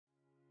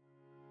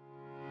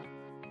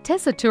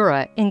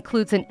Tessitura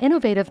includes an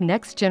innovative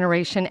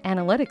next-generation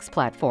analytics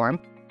platform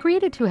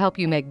created to help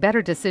you make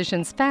better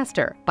decisions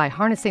faster by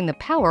harnessing the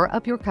power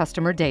of your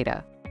customer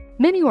data.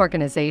 Many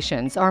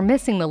organizations are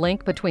missing the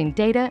link between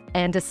data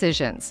and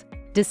decisions.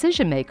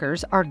 Decision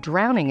makers are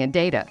drowning in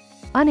data,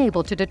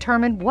 unable to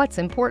determine what's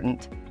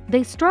important.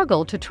 They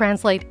struggle to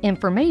translate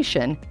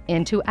information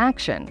into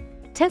action.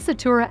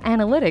 Tessitura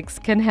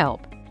Analytics can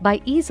help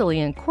by easily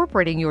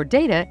incorporating your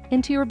data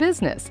into your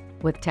business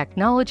with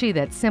technology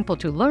that's simple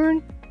to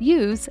learn,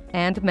 use,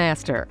 and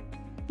master.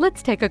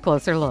 Let's take a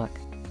closer look.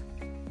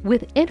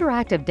 With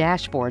interactive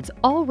dashboards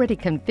already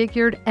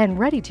configured and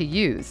ready to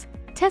use,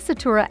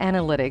 Tessitura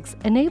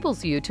Analytics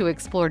enables you to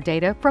explore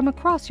data from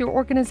across your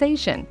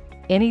organization,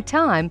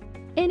 anytime,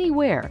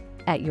 anywhere,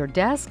 at your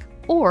desk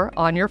or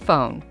on your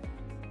phone.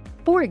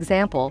 For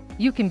example,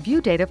 you can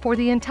view data for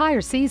the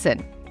entire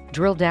season,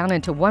 drill down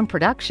into one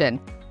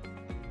production,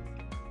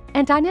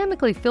 and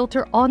dynamically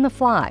filter on the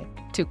fly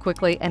to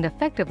quickly and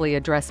effectively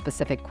address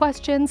specific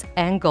questions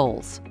and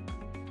goals.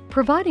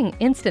 Providing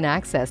instant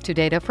access to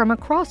data from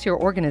across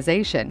your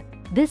organization,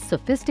 this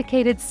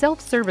sophisticated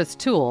self-service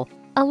tool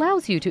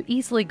allows you to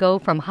easily go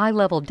from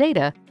high-level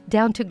data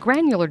down to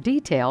granular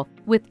detail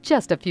with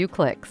just a few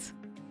clicks.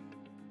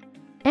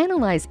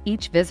 Analyze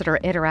each visitor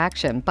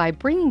interaction by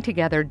bringing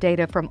together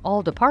data from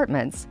all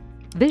departments,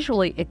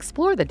 visually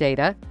explore the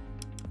data,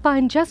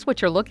 find just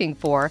what you're looking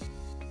for,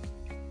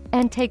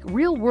 and take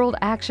real-world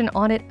action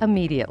on it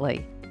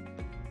immediately.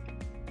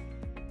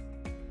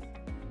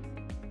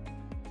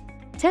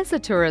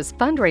 Tessitura's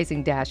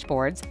fundraising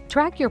dashboards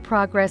track your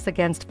progress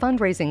against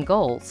fundraising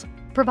goals,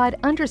 provide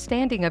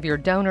understanding of your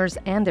donors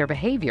and their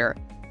behavior,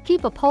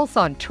 keep a pulse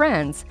on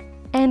trends,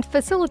 and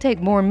facilitate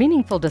more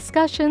meaningful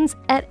discussions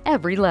at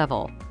every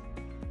level.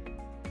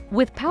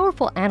 With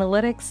powerful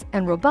analytics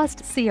and robust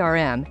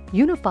CRM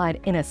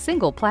unified in a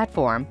single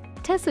platform,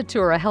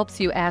 Tessitura helps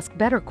you ask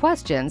better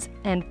questions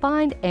and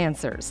find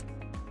answers.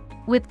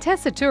 With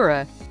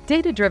Tessitura,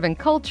 data-driven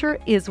culture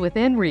is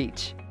within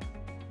reach.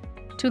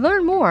 To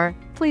learn more,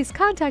 please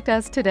contact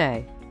us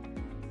today.